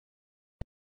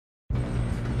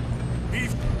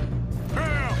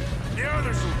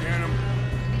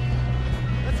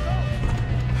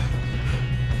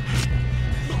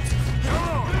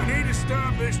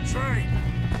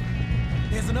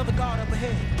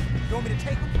ahead. You want me to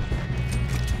take him?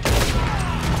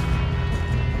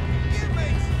 You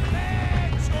make some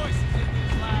bad choices in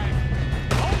this life.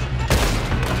 Hold it back.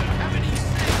 How many you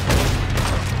say?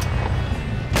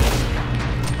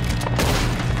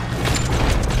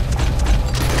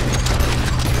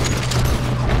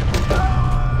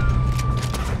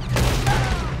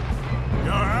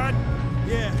 You alright?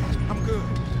 Yeah, I'm good.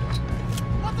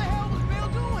 What the hell was Bill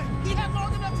doing? He had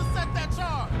long enough to set that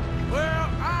charge. Well,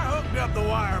 I hooked up the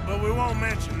wire, but we won't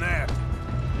mention that.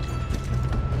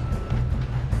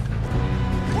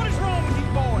 What is wrong with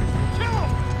these boys? Kill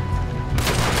them!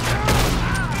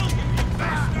 You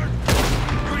bastard!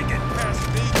 You ain't getting past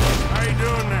me. How you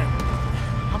doing there?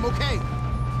 I'm okay.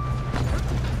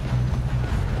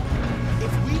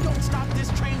 If we don't stop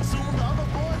this train soon, the other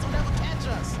boys will never catch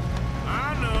us.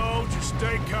 I know, just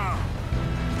stay calm.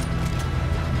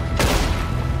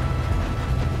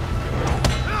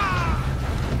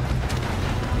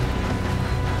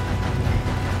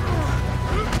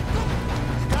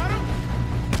 Got him?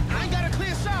 I ain't got a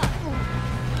clear shot.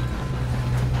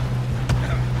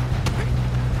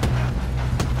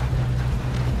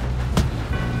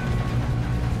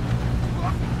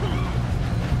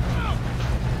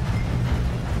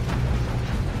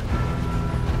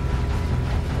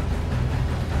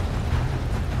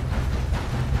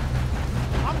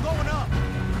 I'm going up.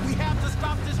 We have to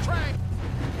stop this train.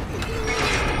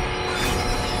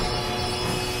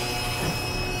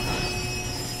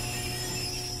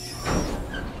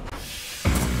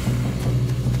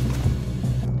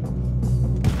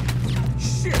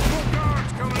 Shit, more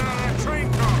guards coming out of that train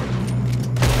car.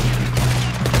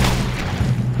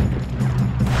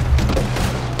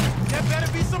 There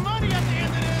better be some money at the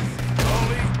end of this. All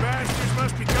these bastards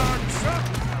must be guarding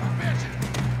something.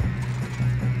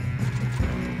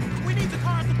 We need the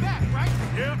car at the back, right?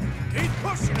 Yep, keep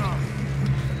pushing on.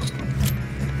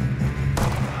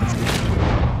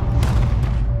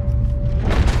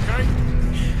 Okay?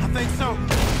 I think so.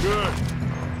 Good.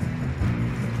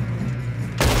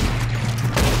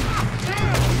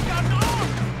 Damn, he's got an arm.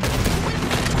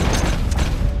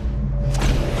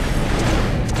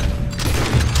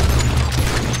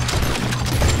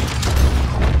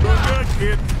 Doing good,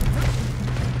 kid.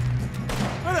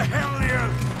 Where the hell are the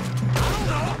others? I don't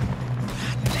know.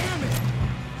 God damn it.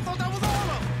 I thought that was all of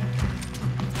them.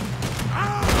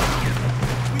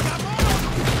 We got more of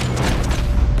them.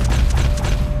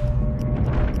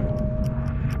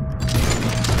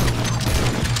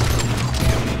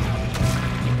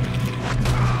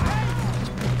 Hey,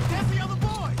 there's the other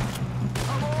boy.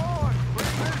 Come on,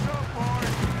 bring this up,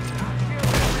 boys. I'll kill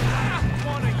every last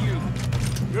one of you.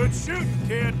 Good shooting,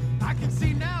 kid. I can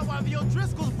see now why the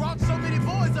O'Driscolls brought so many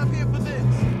boys up here for this.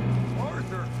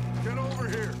 Arthur, get over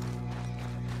here.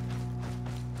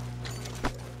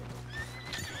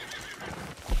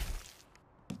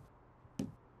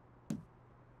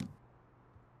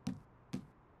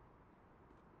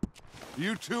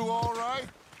 You two all right?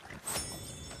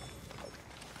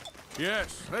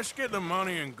 Yes, let's get the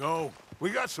money and go. We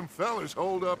got some fellas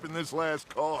holed up in this last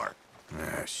car.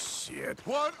 Ah, shit.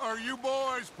 What are you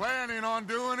boys planning on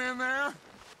doing in there?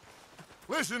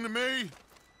 Listen to me.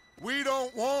 We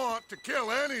don't want to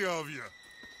kill any of you.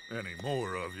 Any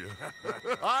more of you.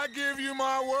 I give you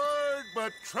my word,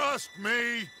 but trust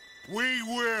me, we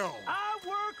will. I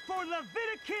work for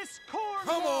Leviticus Corps.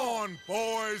 Come on,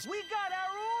 boys. We got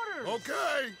our orders.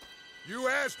 Okay. You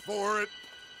asked for it.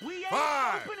 We ain't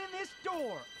 5, opening this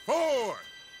door. 4,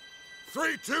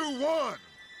 3, 2, 1.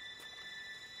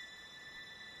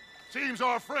 Seems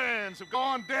our friends have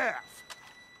gone deaf.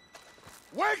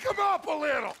 Wake them up a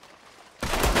little!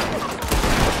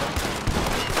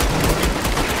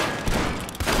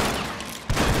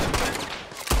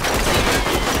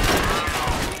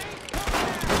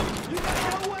 You got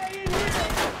no way in here.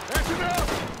 That's enough!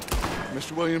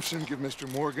 Mr. Williamson, give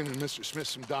Mr. Morgan and Mr. Smith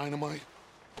some dynamite.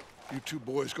 You two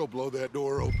boys go blow that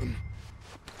door open.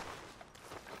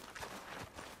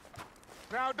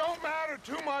 Now, don't matter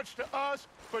too much to us,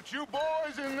 but you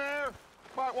boys in there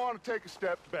might want to take a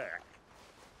step back.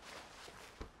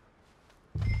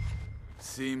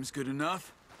 Seems good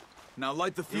enough. Now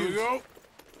light the Here fuse. you go.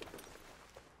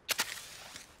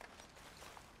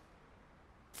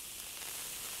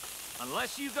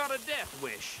 Unless you got a death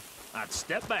wish, I'd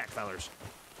step back, fellers.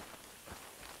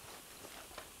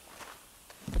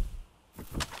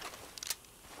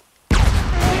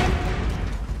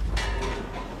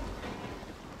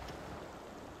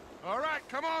 All right,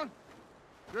 come on.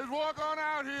 Just walk on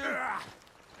out here.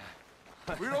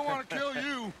 We don't want to kill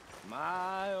you.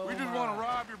 We just want to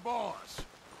rob your boss.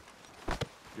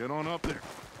 Get on up there.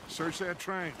 Search that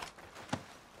train.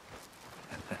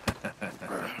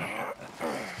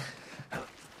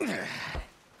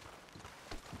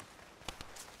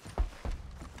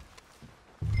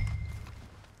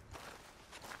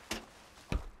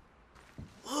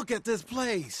 Look at this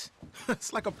place.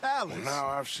 It's like a palace. Well, now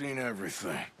I've seen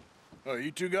everything. Oh,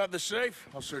 you two got the safe?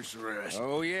 I'll search the rest.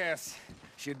 Oh, yes.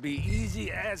 Should be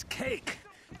easy as cake.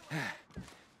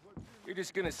 You're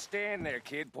just gonna stand there,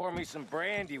 kid. Pour me some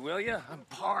brandy, will you? I'm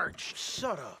parched.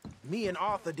 Shut up. Me and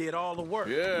Arthur did all the work.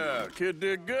 Yeah, kid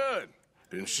did good.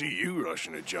 Didn't see you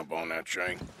rushing to jump on that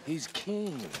train. He's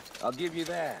keen. I'll give you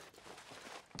that.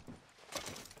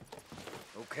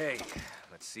 Okay,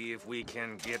 let's see if we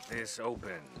can get this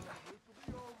open.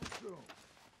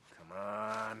 Come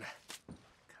on.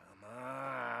 Come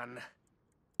on.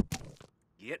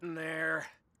 Get in there.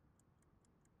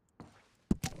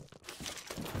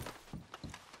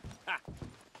 Ha!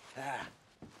 Ah.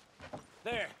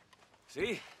 There.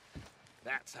 See?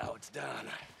 That's how it's done.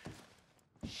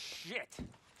 Shit.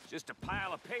 Just a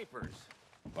pile of papers.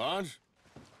 Bonds?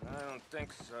 I don't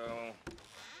think so.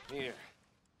 Here.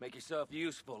 Make yourself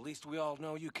useful. At least we all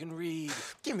know you can read.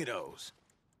 Give me those.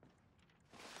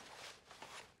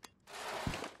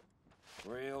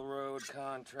 Railroad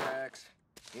contracts,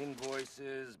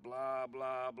 invoices, blah,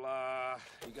 blah, blah.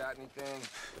 You got anything?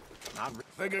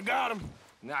 Think I got him.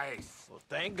 Nice. Well,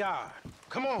 thank God.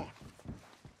 Come on.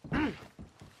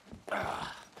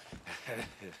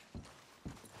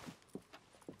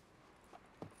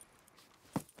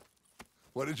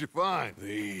 What did you find?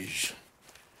 These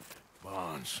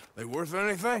bonds. They worth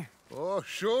anything? Oh,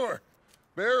 sure.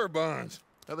 Bearer bonds.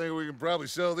 I think we can probably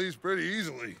sell these pretty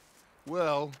easily.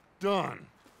 Well done.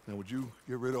 Now, would you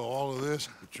get rid of all of this?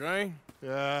 The train?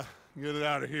 Yeah, get it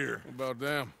out of here. What about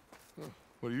them?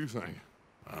 What do you think?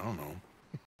 I don't know.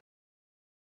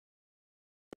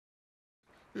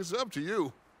 It's up to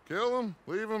you. Kill them,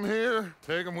 leave them here,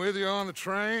 take them with you on the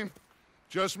train.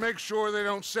 Just make sure they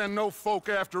don't send no folk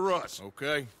after us.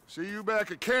 Okay. See you back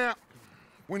at camp.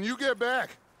 When you get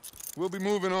back, we'll be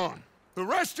moving on. The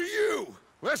rest of you,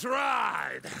 let's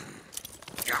ride!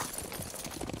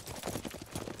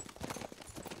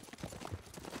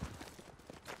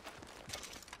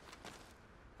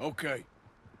 Okay.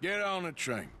 Get on the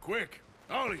train. Quick.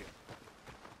 All of you.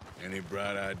 Any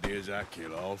bright ideas, I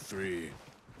kill all three of you.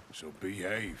 So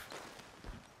behave.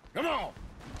 Come on!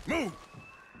 Move!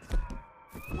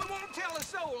 We won't tell a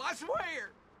soul, I swear!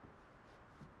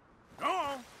 Go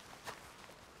on!